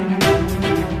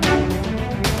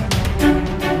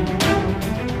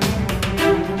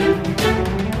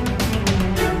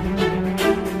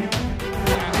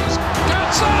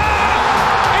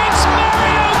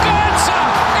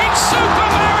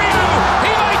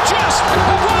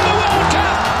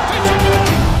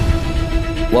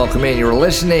welcome in. You're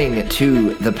listening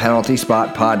to the Penalty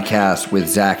Spot Podcast with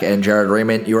Zach and Jared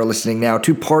Raymond. You are listening now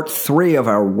to part 3 of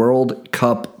our World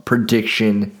Cup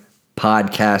prediction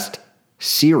podcast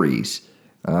series.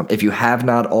 If you have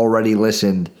not already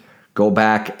listened, go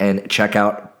back and check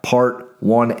out part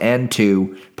 1 and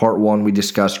 2. Part 1, we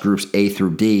discussed groups A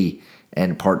through D,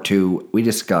 and part 2, we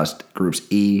discussed groups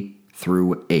E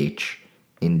through H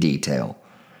in detail.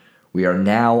 We are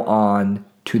now on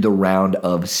to the round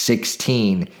of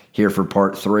 16 here for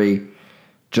part 3.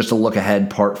 Just a look ahead,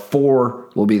 part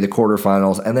 4 will be the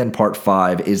quarterfinals, and then part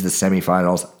 5 is the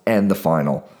semifinals and the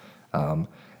final.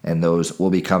 And those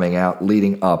will be coming out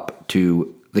leading up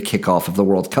to the kickoff of the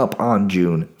World Cup on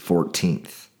June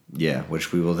 14th. Yeah,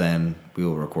 which we will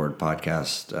record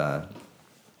podcast.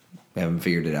 We haven't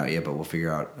figured it out yet, but we'll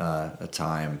figure out a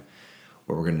time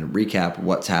where we're going to recap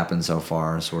what's happened so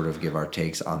far and sort of give our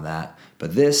takes on that.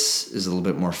 But this is a little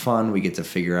bit more fun. We get to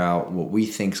figure out what we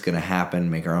think is going to happen,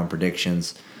 make our own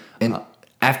predictions. And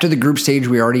after the group stage,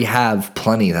 we already have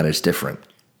plenty that is different.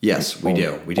 Yes, we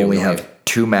do. We do. Only have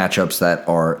 2 matchups that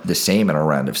are the same in a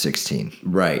round of 16.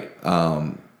 Right.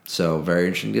 So very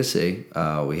interesting to see.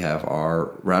 We have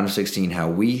our round of 16, how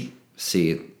we see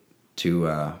it to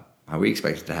how we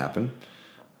expect it to happen.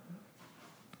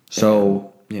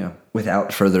 So, yeah.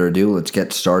 Without further ado, let's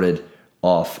get started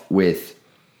off with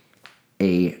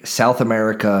a South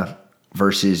America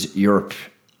versus Europe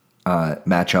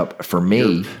matchup for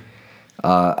me.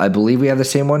 I believe we have the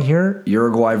same one here,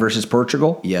 Uruguay versus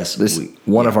Portugal. Yes. This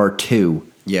one of our 2.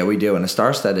 Yeah, we do. And a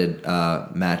star-studded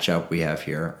matchup we have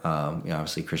here.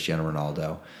 Obviously Cristiano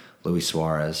Ronaldo, Luis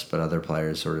Suarez, but other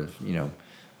players sort of,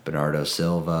 Bernardo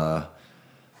Silva,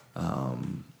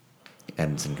 Edinson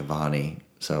Cavani.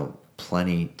 So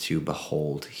plenty to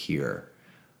behold here.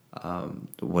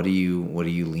 What are you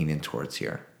leaning towards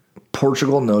here?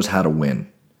 Portugal knows how to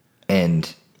win,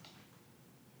 and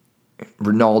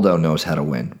Ronaldo knows how to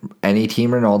win. Any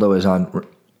team Ronaldo is on,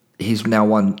 he's now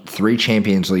won 3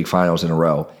 Champions League finals in a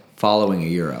row. Following a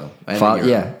Euro.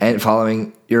 And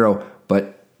following Euro.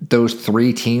 But those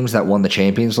 3 teams that won the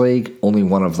Champions League, only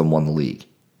one of them won the league.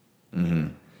 Mm-hmm.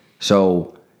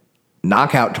 So,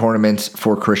 knockout tournaments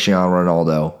for Cristiano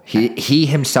Ronaldo. He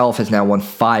himself has now won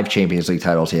 5 Champions League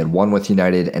titles. He had 1 with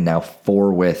United and now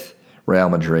 4 with Real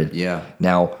Madrid. Yeah.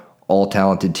 Now, all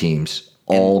talented teams.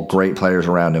 All great players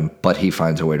around him, but he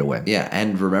finds a way to win. Yeah,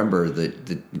 and remember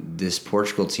this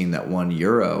Portugal team that won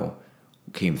Euro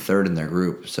came 3rd in their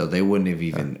group, so they wouldn't have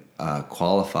even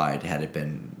qualified had it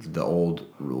been the old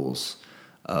rules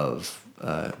of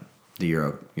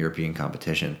the European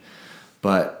competition.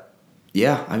 But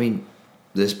yeah, I mean,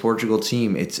 this Portugal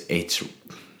team, it's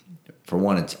for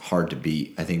one, it's hard to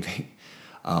beat. I think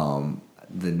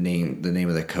the name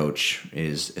of the coach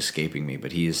is escaping me,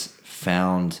 but he has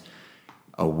found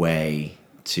a way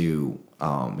to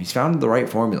he's found the right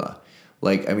formula.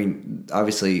 Like, I mean,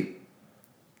 obviously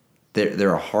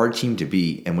they're a hard team to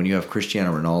beat, and when you have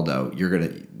Cristiano Ronaldo, you're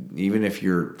gonna, even if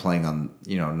you're playing on,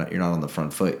 you're not on the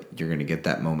front foot, you're gonna get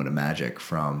that moment of magic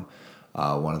from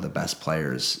one of the best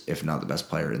players, if not the best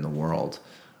player in the world.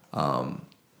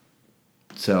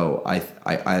 So I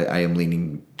am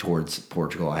leaning towards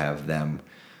Portugal. I have them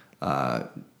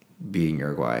beating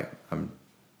Uruguay. I'm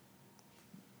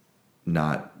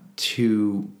not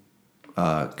too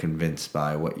convinced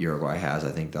by what Uruguay has.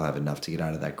 I think they'll have enough to get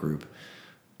out of that group,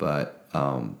 but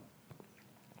and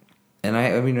I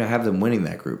have them winning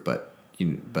that group. But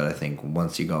I think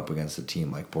once you go up against a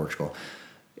team like Portugal,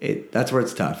 that's where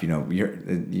it's tough.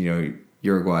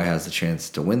 Uruguay has the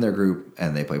chance to win their group,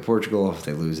 and they play Portugal. If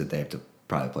they lose it, they have to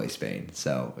probably play Spain.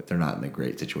 So they're not in a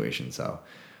great situation. So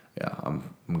yeah,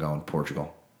 I'm going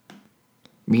Portugal.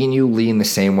 Me and you lean the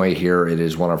same way here. It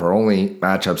is one of our only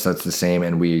matchups that's the same,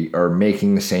 and we are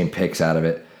making the same picks out of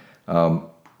it.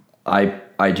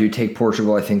 I do take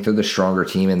Portugal. I think they're the stronger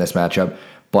team in this matchup,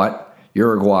 but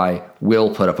Uruguay will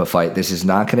put up a fight. This is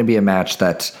not going to be a match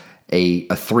that's a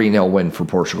 3-0 win for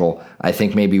Portugal. I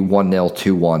think maybe 1-0,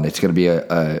 2-1. It's going to be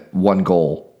a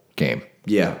 1-goal game.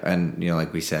 Yeah, and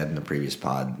like we said in the previous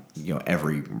pod,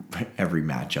 every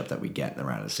matchup that we get in the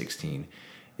round of 16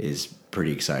 is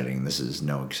pretty exciting. This is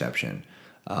no exception.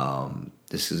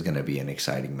 This is going to be an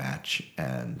exciting match,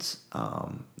 and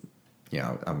I'm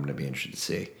going to be interested to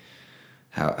see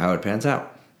how it pans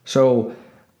out. So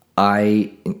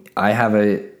I have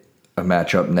a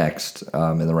matchup next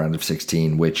in the round of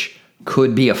 16, which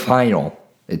could be a final.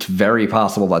 It's very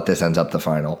possible that this ends up the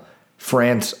final.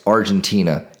 France,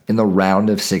 Argentina in the round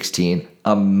of 16,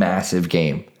 a massive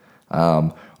game.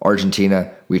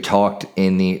 Argentina, we talked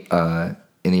in the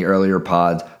earlier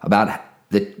pods about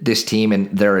this team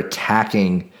and their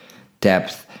attacking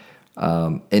depth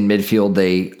In midfield,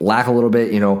 they lack a little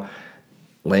bit.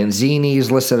 Lanzini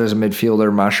is listed as a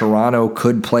midfielder. Mascherano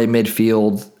could play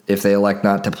midfield if they elect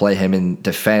not to play him in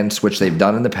defense, which they've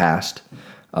done in the past.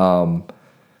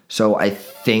 So I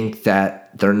think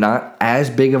that they're not as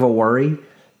big of a worry,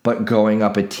 but going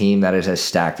up a team that is as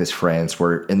stacked as France,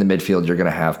 where in the midfield you're going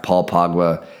to have Paul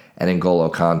Pogba and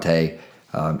N'Golo Kante.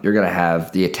 You're going to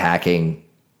have the attacking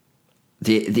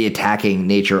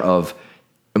nature of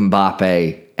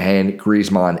Mbappe and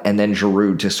Griezmann, and then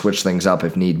Giroud to switch things up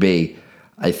if need be.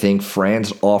 I think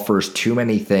France offers too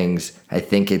many things. I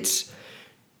think it's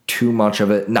too much of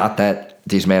it. Not that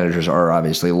these managers are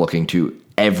obviously looking to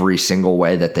every single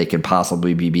way that they could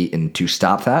possibly be beaten to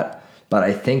stop that, but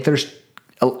I think there's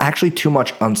actually too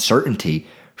much uncertainty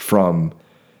from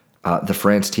the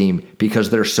France team because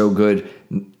they're so good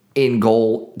in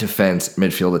goal, defense,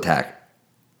 midfield, attack.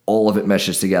 All of it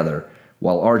meshes together.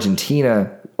 While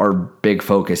Argentina, our big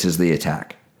focus is the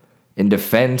attack. In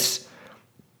defense,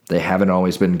 they haven't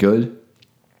always been good.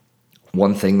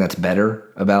 One thing that's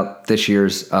better about this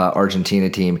year's Argentina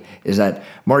team is that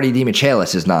Marty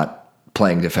DiMichelis is not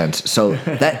playing defense. So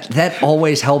that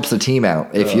always helps the team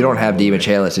out if you don't have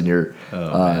DiMichelis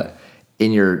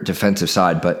in your defensive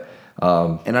side. But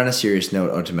and on a serious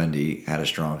note, Otamendi had a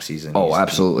strong season.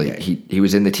 Absolutely. He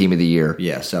was in the team of the year.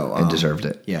 Yeah, so and deserved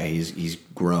it. Yeah, he's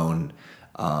grown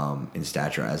in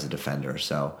stature as a defender.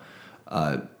 So,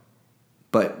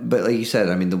 but like you said,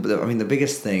 I mean the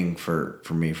biggest thing for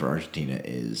me for Argentina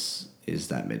is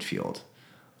that midfield.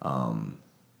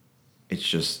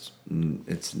 It's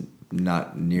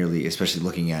not nearly, especially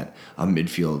looking at a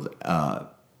midfield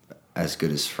as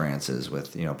good as France is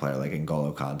with a player like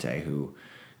N'Golo Kante who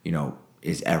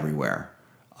is everywhere.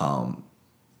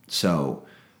 So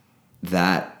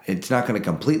that it's not going to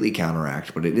completely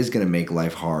counteract, but it is going to make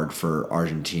life hard for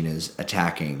Argentina's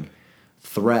attacking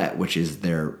threat, which is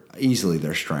easily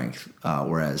their strength,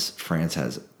 whereas France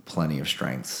has plenty of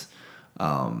strengths.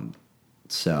 I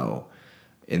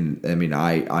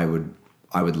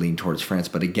would lean towards France,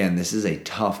 but again, this is a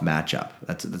tough matchup.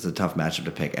 That's a tough matchup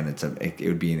to pick, and it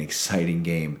would be an exciting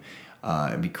game.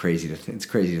 It'd be crazy to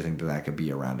think that could be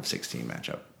a round of 16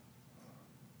 matchup.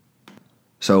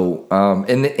 So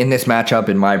in this matchup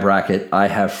in my bracket, I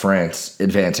have France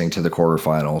advancing to the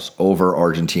quarterfinals over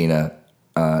Argentina.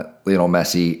 Lionel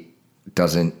Messi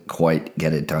doesn't quite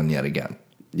get it done yet again.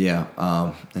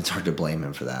 Yeah, it's hard to blame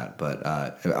him for that, but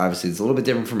obviously it's a little bit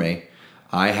different for me.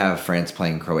 I have France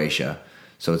playing Croatia,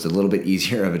 so it's a little bit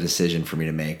easier of a decision for me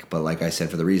to make. But like I said,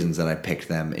 for the reasons that I picked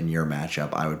them in your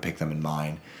matchup, I would pick them in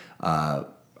mine. I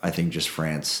think just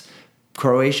France.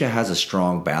 Croatia has a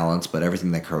strong balance, but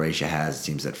everything that Croatia has, it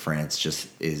seems that France just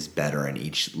is better in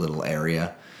each little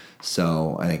area.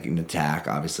 So I think in attack,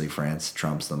 obviously France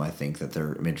trumps them. I think that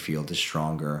their midfield is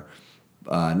stronger.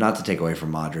 Not to take away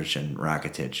from Modric and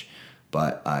Rakitic,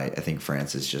 but I think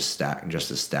France is just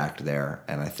as stacked there,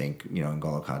 and I think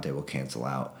N'Golo Kante will cancel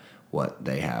out what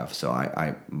they have. So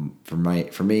for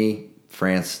me,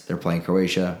 France, they're playing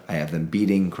Croatia. I have them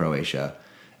beating Croatia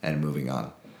and moving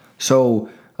on. So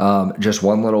just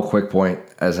one little quick point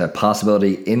as a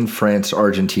possibility in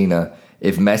France-Argentina,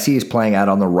 if Messi is playing out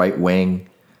on the right wing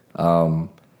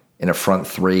in a front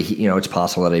three, it's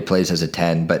possible that he plays as a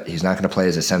 10, but he's not going to play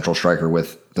as a central striker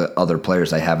with the other players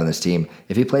they have in this team.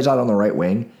 If he plays out on the right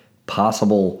wing,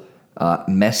 possible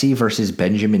Messi versus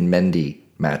Benjamin Mendy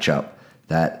matchup.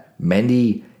 That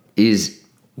Mendy is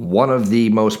one of the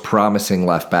most promising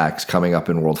left backs coming up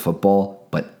in world football,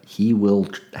 but he will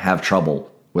have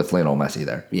trouble with Lionel Messi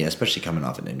there. Yeah, especially coming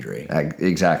off an injury.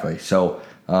 Exactly. So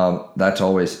that's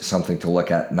always something to look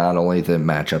at, not only the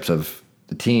matchups of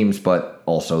the teams, but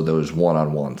also those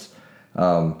one-on-ones.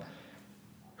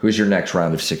 Who's your next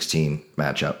round of 16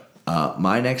 matchup?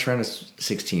 My next round of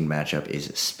 16 matchup is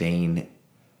Spain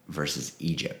versus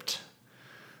Egypt.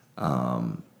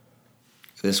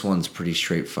 This one's pretty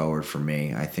straightforward for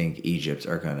me. I think Egypt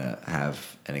are going to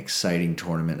have an exciting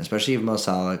tournament, especially if Mo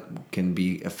Salah can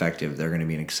be effective. They're going to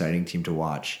be an exciting team to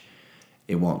watch.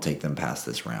 It won't take them past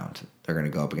this round. They're going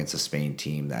to go up against a Spain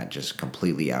team that just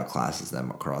completely outclasses them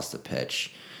across the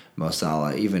pitch. Mo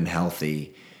Salah, even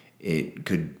healthy, you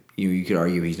could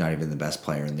argue he's not even the best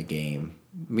player in the game.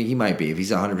 I mean, he might be. If he's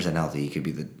 100% healthy, he could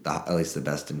be at least the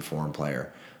best informed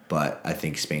player. But I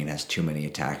think Spain has too many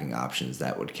attacking options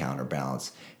that would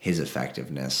counterbalance his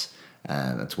effectiveness.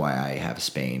 And that's why I have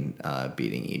Spain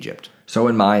beating Egypt. So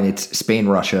in mine, it's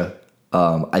Spain-Russia.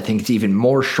 I think it's even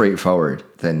more straightforward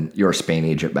than your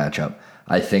Spain-Egypt matchup.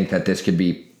 I think that this could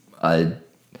be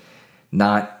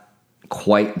not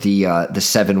quite the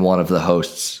 7-1 of the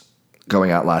hosts going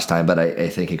out last time, but I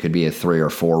think it could be a 3 or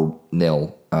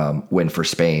 4-0 win for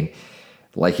Spain.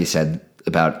 Like you said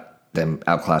about them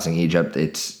outclassing Egypt,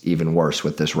 it's even worse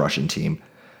with this Russian team.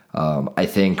 I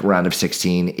think round of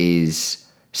 16 is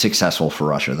successful for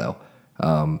Russia, though,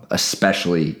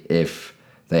 especially if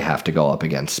they have to go up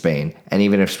against Spain. And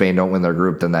even if Spain don't win their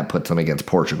group, then that puts them against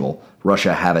Portugal.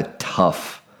 Russia have a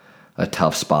tough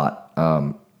spot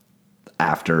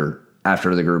after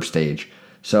the group stage.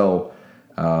 So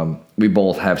we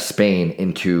both have Spain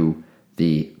into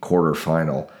the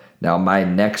quarterfinal. Now, my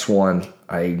next one,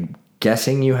 I'm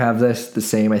guessing you have this the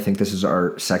same. I think this is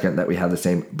our second that we have the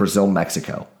same. Brazil,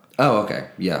 Mexico. Oh, okay.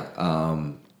 Yeah.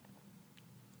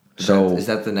 Is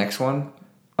that the next one?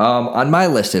 On my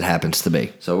list, it happens to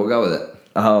be. So we'll go with it.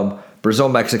 Brazil,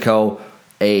 Mexico.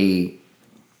 This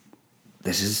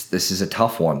is a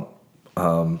tough one.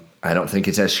 I don't think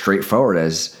it's as straightforward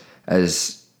as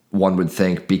one would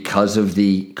think because of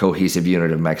the cohesive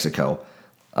unit of Mexico.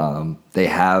 They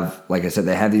have, like I said,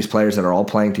 they have these players that are all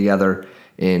playing together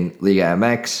in Liga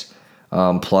MX,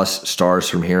 plus stars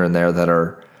from here and there that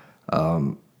are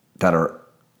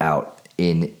out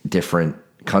in different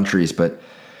countries. But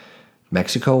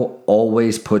Mexico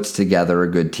always puts together a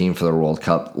good team for the World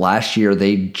Cup. Last year,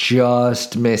 they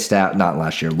just missed out. Not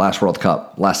last year, last World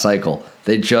Cup, last cycle.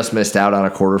 They just missed out on a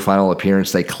quarterfinal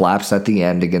appearance. They collapsed at the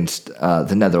end against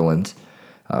the Netherlands.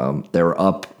 They were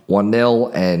up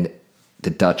 1-0, and the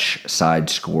Dutch side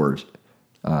scored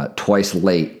twice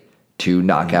late to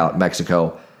knock out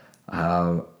Mexico.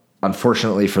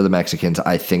 Unfortunately for the Mexicans,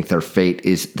 I think their fate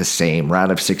is the same.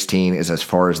 Round of 16 is as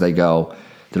far as they go.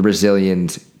 The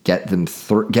Brazilians get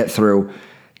through.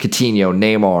 Coutinho,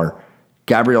 Neymar,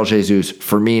 Gabriel Jesus,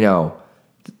 Firmino,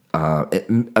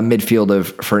 a midfield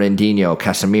of Fernandinho,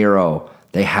 Casemiro.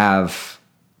 They have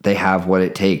what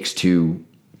it takes to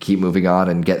keep moving on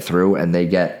and get through, and they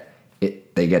get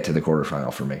to the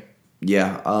quarterfinal for me.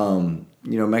 Yeah,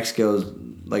 Mexico's,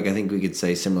 like, I think we could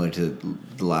say similar to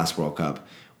the last World Cup,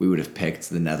 we would have picked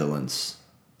the Netherlands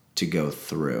to go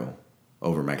through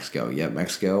over Mexico. Yet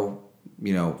Mexico,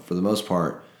 for the most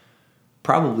part,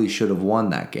 probably should have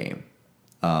won that game.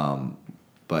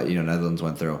 But Netherlands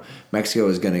went through. Mexico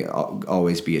is going to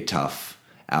always be a tough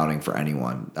outing for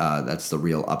anyone. That's the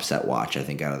real upset watch, I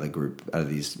think, out of the group, out of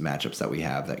these matchups that we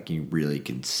have that you really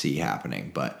can see happening.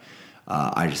 But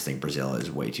I just think Brazil is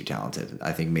way too talented.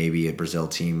 I think maybe a Brazil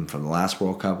team from the last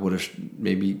World Cup would have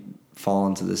maybe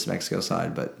fallen to this Mexico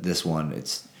side, but this one,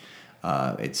 it's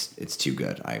too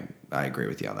good. I agree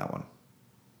with you on that one.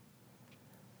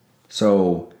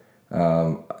 So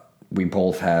we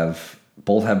both have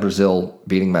Brazil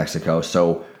beating Mexico.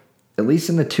 So at least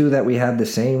in the two that we had the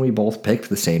same, we both picked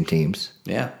the same teams.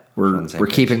 Yeah, we're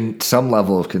keeping some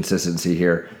level of consistency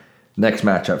here. Next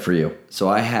matchup for you. So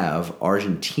I have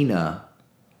Argentina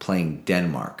playing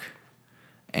Denmark,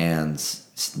 and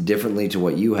differently to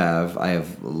what you have, I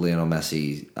have Lionel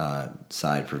Messi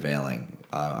side prevailing.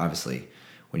 Obviously,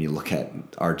 when you look at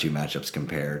our two matchups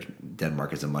compared,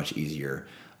 Denmark is a much easier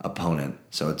opponent.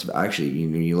 So it's actually,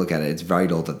 when you look at it, it's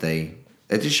vital that it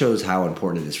just shows how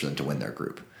important it is for them to win their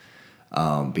group.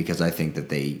 Because I think that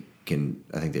they can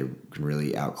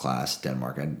really outclass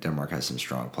Denmark, and Denmark has some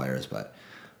strong players, but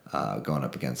going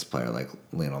up against a player like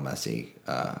Lionel Messi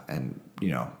and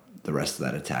the rest of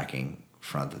that attacking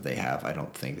front that they have, I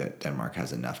don't think that Denmark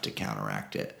has enough to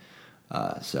counteract it.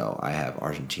 So I have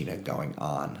Argentina going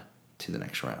on to the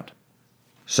next round.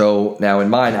 So now in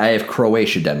mine, I have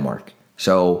Croatia-Denmark.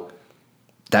 So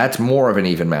that's more of an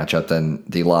even matchup than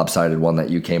the lopsided one that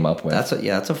you came up with.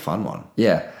 That's a fun one.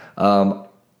 Yeah.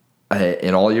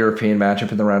 An all-European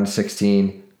matchup in the round of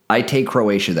 16. I take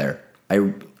Croatia there.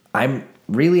 I'm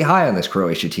really high on this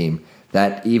Croatia team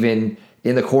that even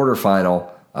in the quarterfinal,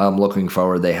 looking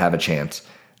forward, they have a chance.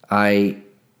 I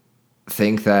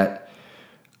think that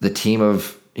the team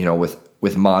of, with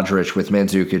Modric, with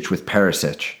Mandzukic, with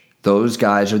Perisic, those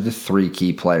guys are the three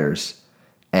key players.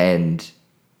 And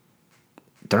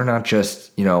they're not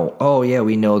just, we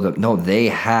know them. No, they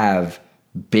have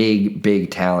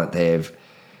big talent.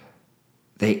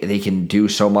 They can do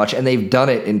so much, and they've done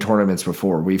it in tournaments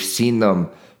before. We've seen them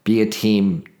be a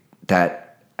team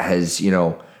that has,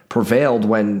 prevailed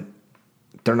when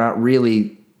they're not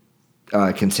really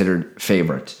considered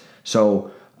favorites.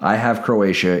 So I have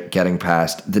Croatia getting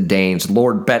past the Danes.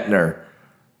 Lord Bentner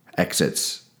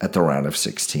exits at the round of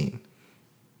 16.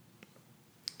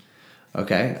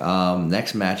 Okay.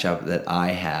 Next matchup that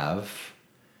I have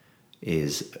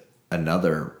is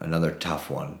another tough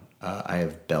one. I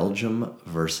have Belgium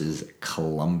versus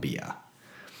Colombia.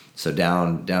 So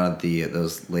down at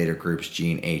those later groups,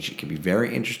 G and H, it could be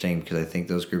very interesting because I think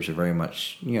those groups are very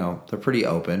much, they're pretty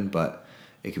open, but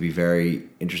it could be very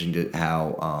interesting to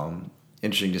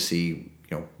interesting to see,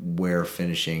 where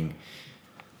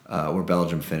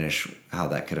Belgium finish, how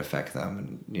that could affect them,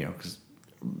 and because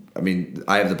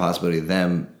I have the possibility of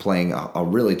them playing a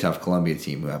really tough Colombia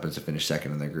team who happens to finish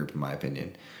second in their group, in my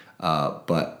opinion.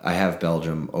 But I have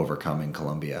Belgium overcoming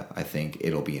Colombia. I think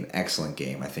it'll be an excellent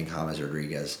game. I think James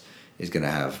Rodriguez is going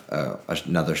to have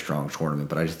another strong tournament.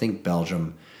 But I just think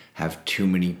Belgium have too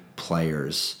many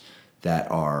players that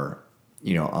are,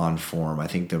 on form. I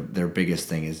think their biggest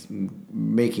thing is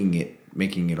making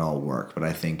it all work. But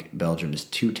I think Belgium is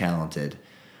too talented,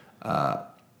 and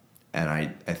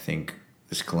I think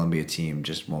this Colombia team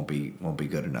just won't be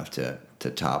good enough to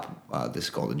top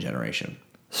this golden generation.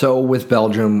 So with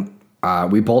Belgium,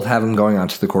 we both have them going on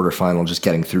to the quarterfinal, just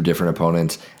getting through different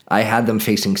opponents. I had them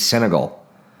facing Senegal.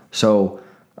 So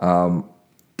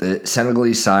the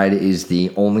Senegalese side is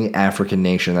the only African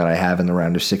nation that I have in the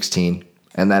round of 16,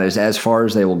 and that is as far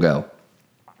as they will go.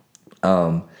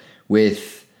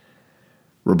 With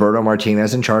Roberto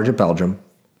Martinez in charge of Belgium,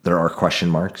 there are question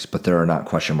marks, but there are not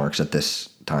question marks at this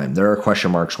time. There are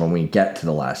question marks when we get to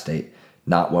the last 8,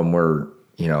 not when we're,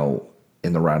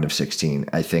 in the round of 16.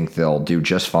 I think they'll do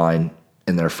just fine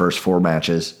in their first 4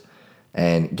 matches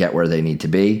and get where they need to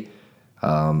be.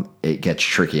 It gets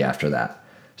tricky after that.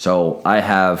 So I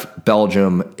have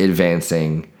Belgium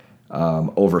advancing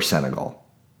over Senegal.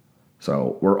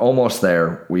 So we're almost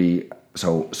there.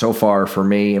 So far for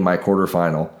me in my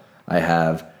quarterfinal, I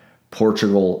have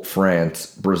Portugal,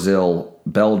 France, Brazil,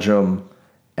 Belgium,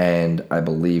 and I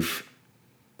believe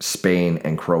Spain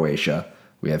and Croatia.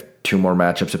 We have 2 more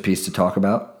matchups apiece to talk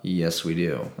about. Yes, we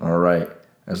do. All right.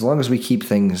 As long as we keep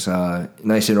things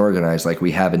nice and organized like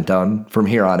we haven't done from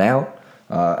here on out,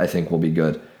 I think we'll be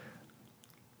good.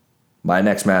 My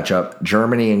next matchup,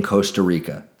 Germany and Costa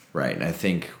Rica. Right, and I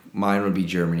think mine would be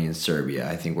Germany and Serbia.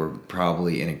 I think we're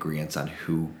probably in agreement on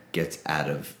who gets out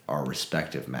of our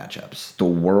respective matchups. The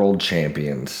world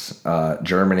champions.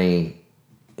 Germany,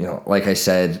 like I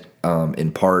said,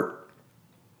 in part,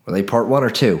 were they part 1 or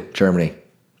 2? Germany.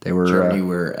 They were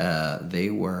they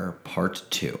were part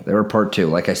 2. They were part 2.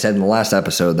 Like I said in the last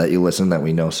episode that you listened that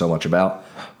we know so much about.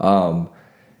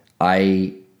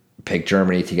 I picked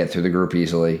Germany to get through the group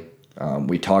easily.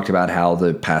 We talked about how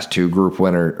the past 2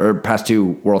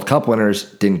 World Cup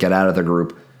winners didn't get out of the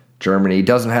group. Germany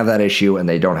doesn't have that issue, and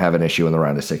they don't have an issue in the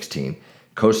round of 16.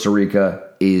 Costa Rica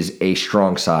is a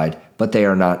strong side, but they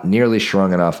are not nearly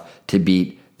strong enough to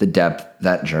beat the depth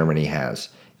that Germany has.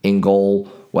 In goal,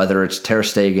 whether it's Ter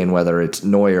Stegen, whether it's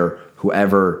Neuer,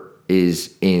 whoever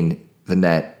is in the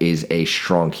net is a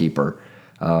strong keeper.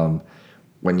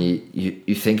 When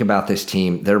you think about this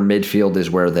team, their midfield is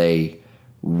where they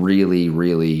really,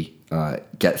 really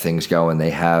get things going. They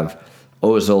have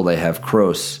Ozil, they have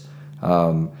Kroos.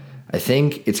 I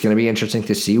think it's going to be interesting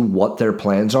to see what their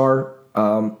plans are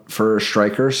for a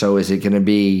striker. So is it going to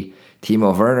be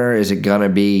Timo Werner? Is it going to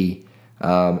be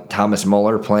Thomas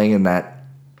Muller playing in that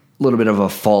little bit of a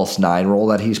false 9 role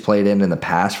that he's played in the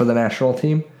past for the national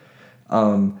team?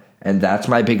 And that's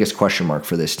my biggest question mark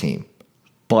for this team.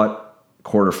 But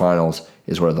quarterfinals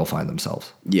is where they'll find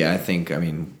themselves. Yeah,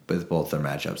 with both their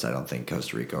matchups, I don't think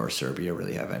Costa Rica or Serbia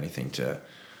really have anything to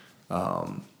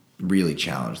really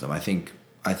challenge them. I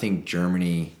think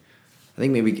Germany,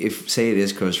 maybe if, say it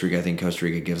is Costa Rica, I think Costa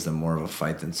Rica gives them more of a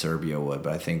fight than Serbia would,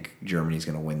 but I think Germany's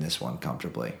going to win this one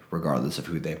comfortably, regardless of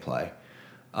who they play.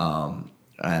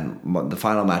 And the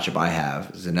final matchup I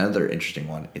have is another interesting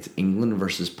one. It's England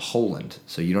versus Poland.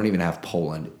 So you don't even have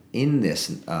Poland in this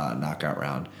knockout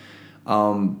round.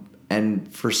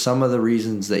 And for some of the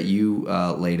reasons that you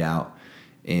laid out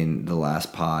in the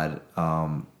last pod,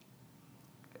 I'm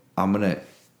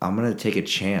gonna take a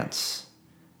chance,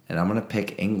 and I'm gonna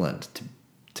pick England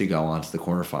to go on to the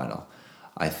quarterfinal.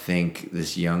 I think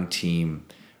this young team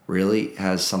really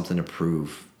has something to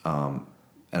prove.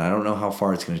 And I don't know how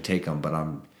far it's going to take them, but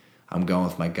I'm going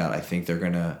with my gut. I think they're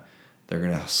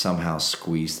gonna somehow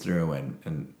squeeze through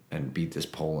and beat this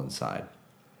Poland side.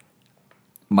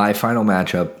 My final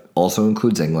matchup also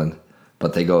includes England,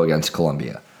 but they go against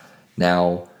Colombia.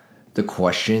 Now, the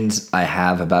questions I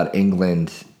have about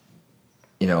England,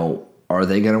 are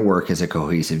they going to work as a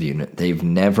cohesive unit? They've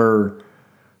never,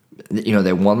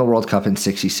 they won the World Cup in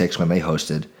 '66 when they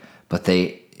hosted, but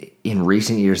in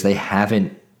recent years, they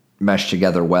haven't meshed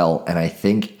together well, and I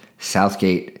think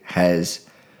Southgate has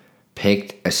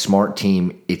picked a smart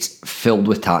team. It's filled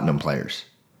with Tottenham players,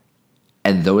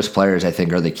 and those players I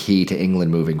think are the key to England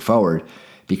moving forward,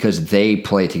 because they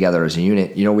play together as a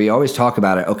unit. You know, we always talk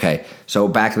about it. Okay, so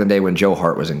back in the day when Joe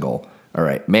Hart was in goal, all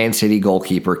right, Man City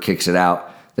goalkeeper kicks it out.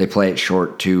 They play it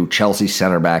short to Chelsea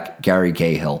center back Gary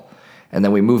Cahill. And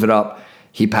then we move it up.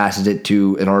 He passes it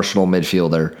to an Arsenal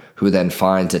midfielder who then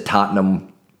finds a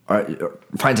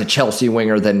Chelsea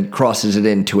winger, then crosses it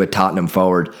into a Tottenham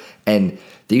forward. And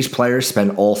these players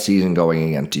spend all season going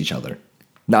against each other.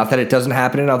 Not that it doesn't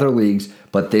happen in other leagues,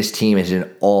 but this team is an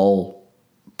all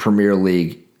Premier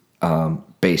League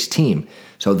based team.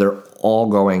 So they're all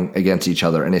going against each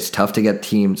other. And it's tough to get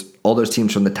teams, all those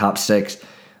teams from the top six.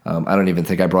 I don't even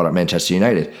think I brought up Manchester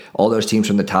United. All those teams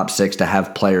from the top six to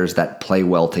have players that play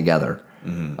well together.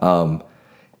 Mm-hmm.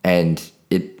 And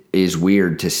it is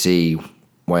weird to see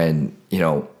when,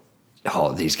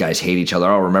 these guys hate each other.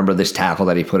 Oh, remember this tackle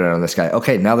that he put in on this guy.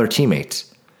 Okay, now they're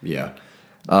teammates. Yeah.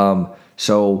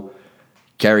 So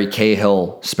Gary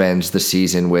Cahill spends the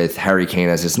season with Harry Kane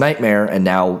as his nightmare, and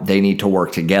now they need to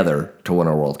work together to win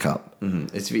a World Cup.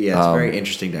 Mm-hmm. It's a very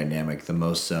interesting dynamic, the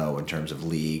most so in terms of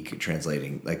league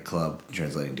translating, like club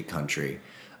translating to country.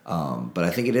 But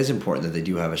I think it is important that they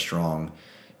do have a strong,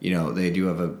 they do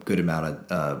have a good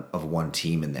amount of one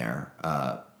team in there.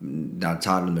 Now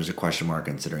Tottenham, there's a question mark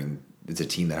considering it's a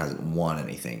team that hasn't won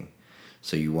anything.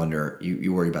 So you wonder,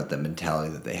 you worry about the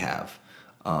mentality that they have.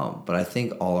 But I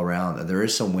think all around, there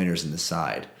is some winners in the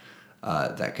side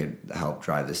that could help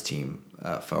drive this team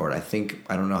forward. I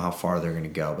don't know how far they're going to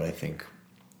go, but I think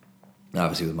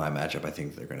obviously with my matchup, I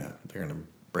think they're gonna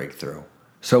break through.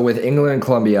 So with England and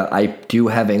Colombia, I do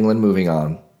have England moving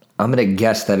on. I'm going to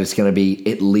guess that it's going to be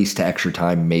at least to extra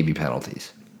time, maybe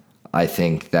penalties. I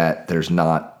think that there's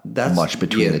not much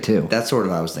between the two. That's sort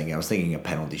of what I was thinking. I was thinking a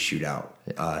penalty shootout.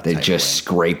 They just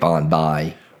scrape on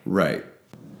by. Right.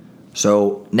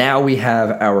 So now we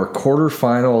have our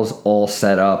quarterfinals all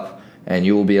set up, and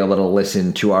you will be able to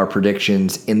listen to our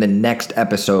predictions in the next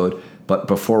episode. But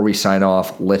before we sign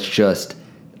off, let's just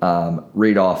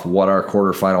read off what our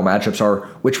quarterfinal matchups are,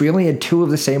 which we only had 2 of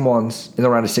the same ones in the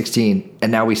round of 16,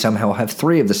 and now we somehow have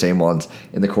 3 of the same ones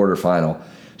in the quarterfinal.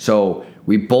 So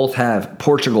we both have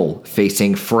Portugal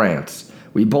facing France.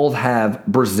 We both have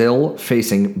Brazil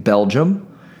facing Belgium.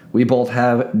 We both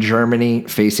have Germany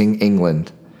facing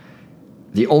England.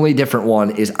 The only different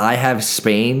one is I have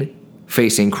Spain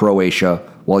facing Croatia,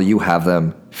 while you have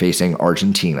them facing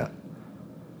Argentina.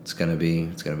 It's gonna be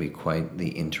quite the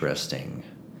interesting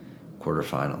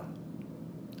quarterfinal.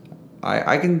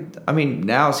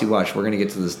 Now see, watch, we're gonna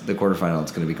get to the quarterfinal.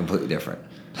 It's gonna be completely different.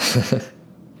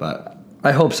 But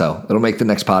I hope so. It'll make the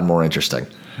next pod more interesting.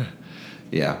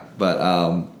 Yeah, but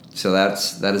so that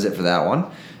is it for that one.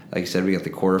 Like I said, we got the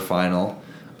quarterfinal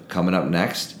coming up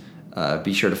next.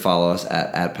 Be sure to follow us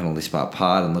at Penalty Spot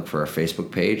Pod and look for our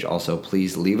Facebook page. Also,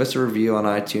 please leave us a review on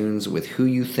iTunes with who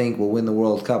you think will win the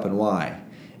World Cup and why.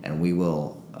 And we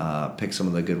will pick some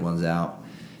of the good ones out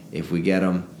if we get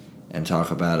them and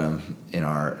talk about them in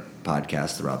our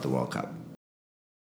podcast throughout the World Cup.